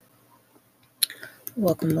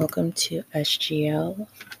Welcome to SGL.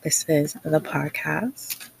 This is the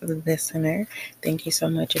podcast, the listener. Thank you so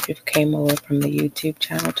much if you came over from the YouTube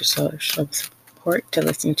channel to show support to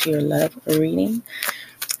listen to your love reading.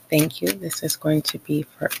 Thank you. This is going to be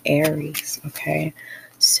for Aries, okay?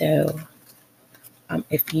 So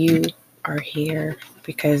if you are here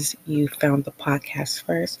because you found the podcast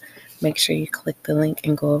first, make sure you click the link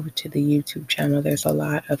and go over to the YouTube channel. There's a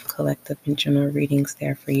lot of collective and general readings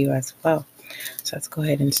there for you as well. So let's go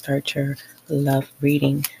ahead and start your love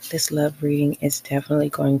reading. This love reading is definitely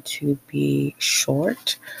going to be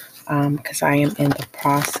short because I am in the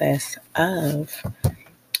process of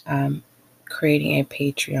creating a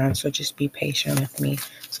Patreon. So just be patient with me.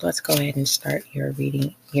 So let's go ahead and start your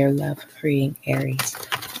reading, your love reading, Aries.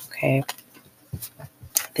 Okay.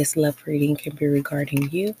 This love reading can be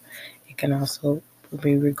regarding you. It can also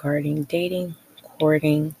be regarding dating,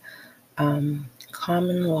 courting,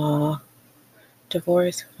 common law,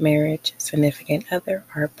 divorce, marriage, significant other,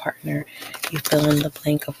 or partner. You fill in the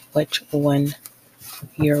blank of which one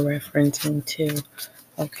you're referencing to.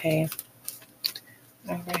 Okay.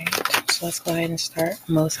 All right. So let's go ahead and start.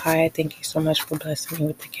 Most High, thank you so much for blessing me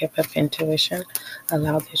with the gift of intuition.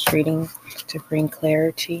 Allow this reading to bring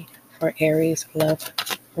clarity for Aries love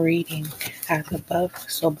reading. As above,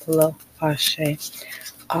 so below. Ashe.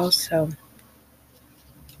 Also,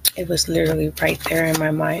 it was literally right there in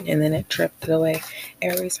my mind and then it drifted away.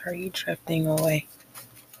 Aries, are you drifting away?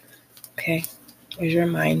 Okay. Is your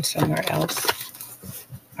mind somewhere else?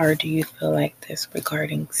 Or do you feel like this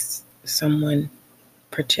regarding someone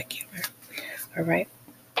particular? All right.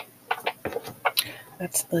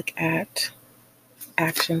 Let's look at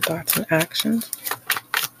action, thoughts, and actions.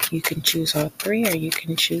 You can choose all three or you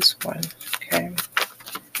can choose one. Okay.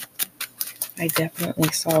 I definitely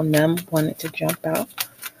saw numb, wanted to jump out.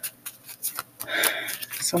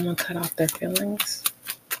 Someone cut off their feelings.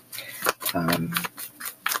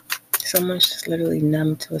 Someone's just literally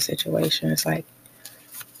numb to a situation. It's like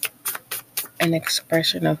an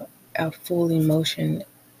expression of a full emotion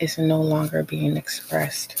is no longer being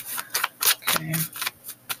expressed. Okay.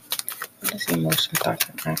 What is emotion, thoughts,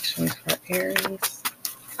 and actions for Aries?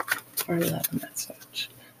 For love message.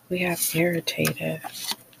 We have irritated.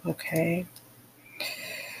 Okay.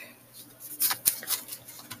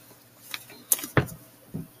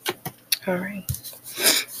 All right.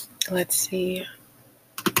 Let's see.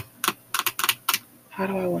 How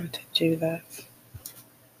do I want to do this?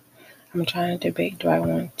 I'm trying to debate. Do I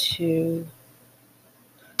want to...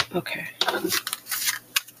 Okay.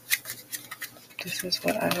 This is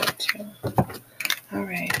what I would do. All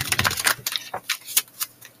right.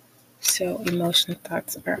 So emotion,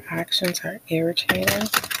 thoughts, or actions are irritating.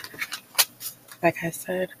 Like I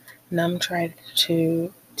said, numb tried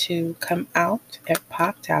to come out. It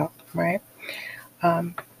popped out, right?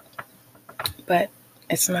 But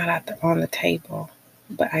it's not on the table.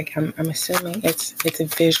 But I'm assuming it's a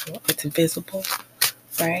visual. It's visible,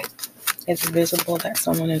 right? It's visible that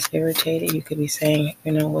someone is irritated. You could be saying,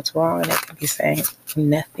 what's wrong, and it could be saying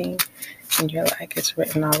nothing, and you're like, it's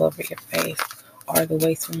written all over your face. Or the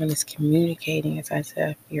way someone is communicating, as I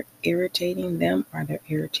said, you're irritating them or they're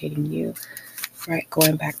irritating you, right?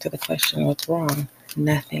 Going back to the question, what's wrong?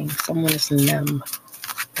 Nothing. Someone is numb.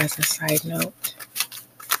 As a side note,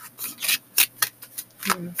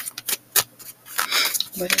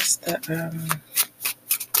 what is the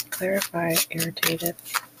clarify irritated?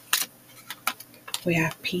 We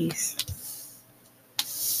have peace.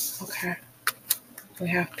 Okay. We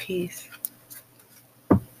have peace.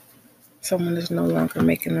 Someone is no longer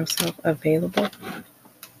making themselves available.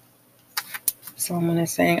 Someone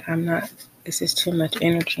is saying, this is too much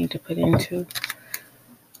energy to put into,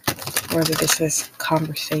 whether this is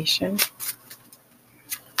conversation,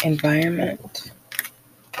 environment,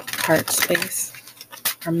 heart space,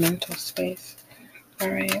 or mental space.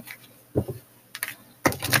 All right.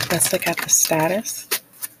 Let's look at the status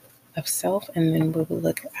of self, and then we will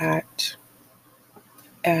look at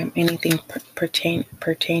anything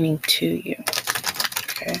pertaining to you.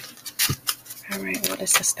 Okay. All right. What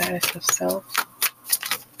is the status of self?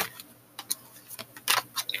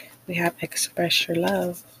 We have express your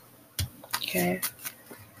love. Okay.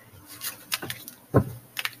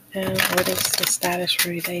 And what is the status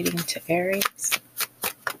relating to Aries?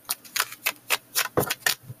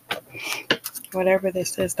 Whatever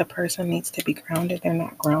this is, the person needs to be grounded. They're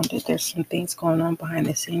not grounded. There's some things going on behind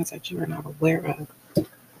the scenes that you are not aware of.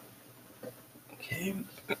 Okay.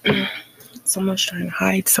 Someone's trying to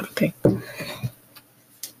hide something.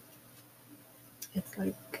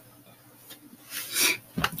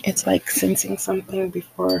 It's like sensing something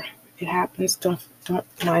before it happens. Don't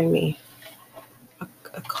mind me.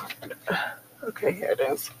 the card. Okay, here it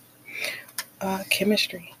is.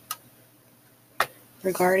 Chemistry.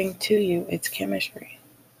 Regarding to you, it's chemistry.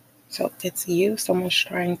 So it's you. Someone's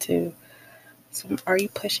trying to. Are you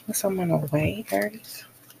pushing someone away, Aries?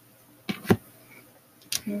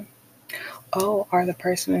 Oh, or the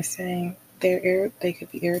person is saying they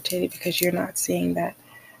could be irritated because you're not seeing that.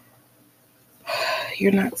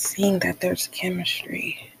 You're not seeing that there's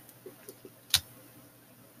chemistry.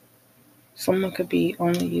 Someone could be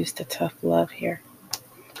only used to tough love here.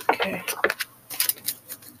 Okay.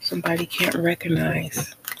 Somebody can't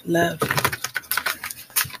recognize love.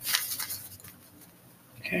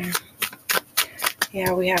 Okay.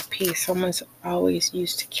 Yeah, we have peace. Someone's always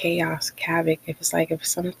used to chaos, havoc. If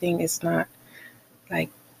something is not like,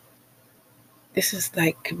 this is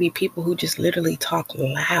like, could be people who just literally talk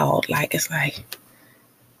loud. Like, it's like,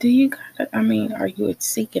 do you gotta, are you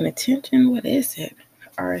seeking attention? What is it?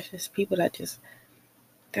 Or it's just people that just,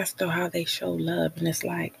 that's still how they show love. And it's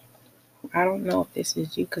like, I don't know if this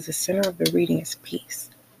is you because the center of the reading is peace.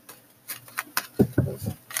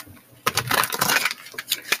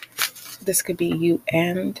 This could be you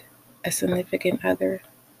and a significant other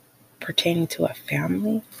pertaining to a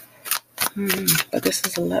family. But this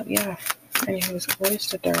is a love, yeah. Anyways, what is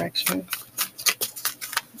the direction?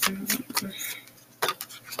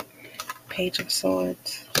 Page of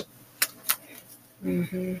Swords.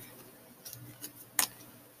 The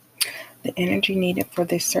energy needed for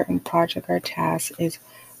this certain project or task is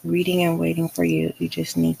reading and waiting for you. You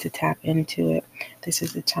just need to tap into it. This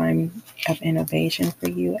is the time of innovation for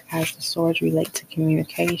you as the swords relate to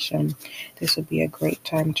communication. This would be a great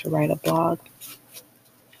time to write a blog,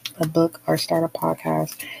 a book, or start a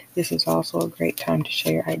podcast. This is also a great time to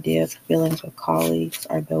share your ideas, feelings with colleagues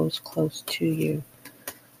or those close to you.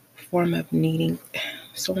 Form of needing,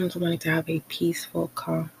 someone's wanting to have a peaceful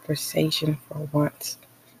conversation for once.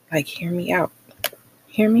 Like, hear me out.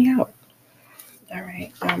 Hear me out. All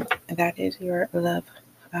right. That is your love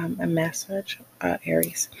a message,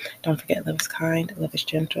 Aries. Don't forget, love is kind, love is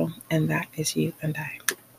gentle, and that is you and I.